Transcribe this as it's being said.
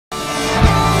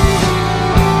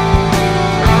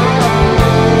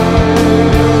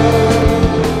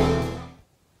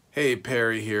Hey,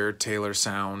 Perry here, Taylor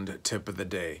Sound Tip of the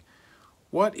Day.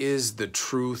 What is the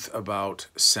truth about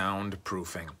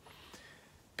soundproofing?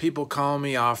 People call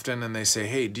me often and they say,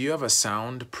 hey, do you have a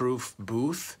soundproof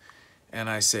booth? And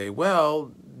I say,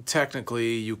 well,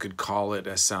 technically you could call it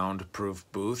a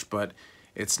soundproof booth, but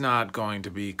it's not going to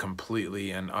be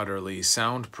completely and utterly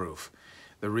soundproof.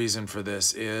 The reason for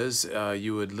this is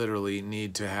you would literally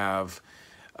need to have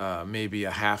maybe a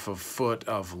half a foot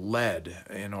of lead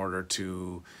in order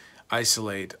to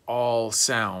isolate all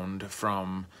sound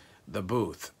from the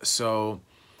booth. So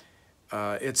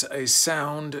it's a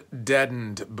sound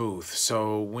deadened booth.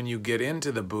 So when you get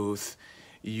into the booth,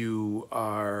 you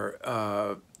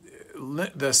are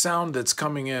the sound that's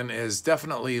coming in is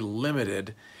definitely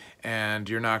limited, and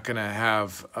you're not going to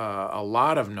have a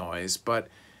lot of noise, but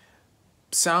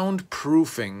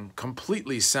soundproofing,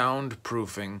 completely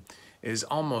soundproofing, is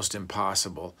almost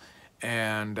impossible.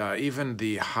 And even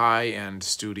the high-end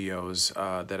studios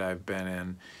that I've been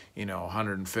in, you know,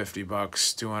 $150,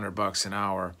 $200 an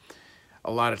hour,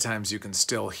 a lot of times you can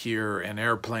still hear an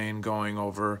airplane going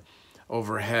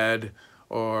overhead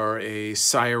or a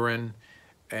siren.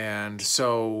 And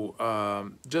so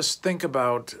just think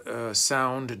about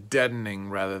sound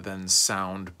deadening rather than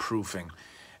soundproofing.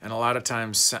 And a lot of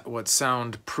times what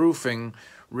soundproofing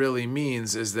really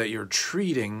means is that you're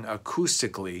treating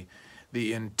acoustically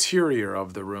the interior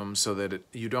of the room so that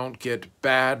you don't get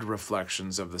bad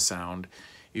reflections of the sound.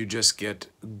 You just get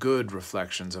good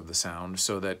reflections of the sound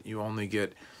so that you only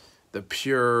get the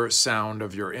pure sound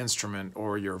of your instrument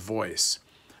or your voice.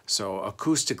 So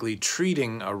acoustically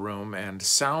treating a room and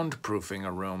soundproofing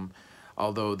a room,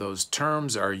 although those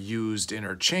terms are used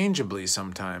interchangeably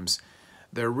sometimes,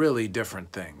 they're really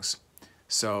different things.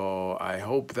 So I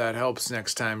hope that helps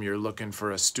next time you're looking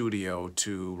for a studio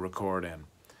to record in.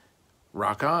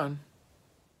 Rock on.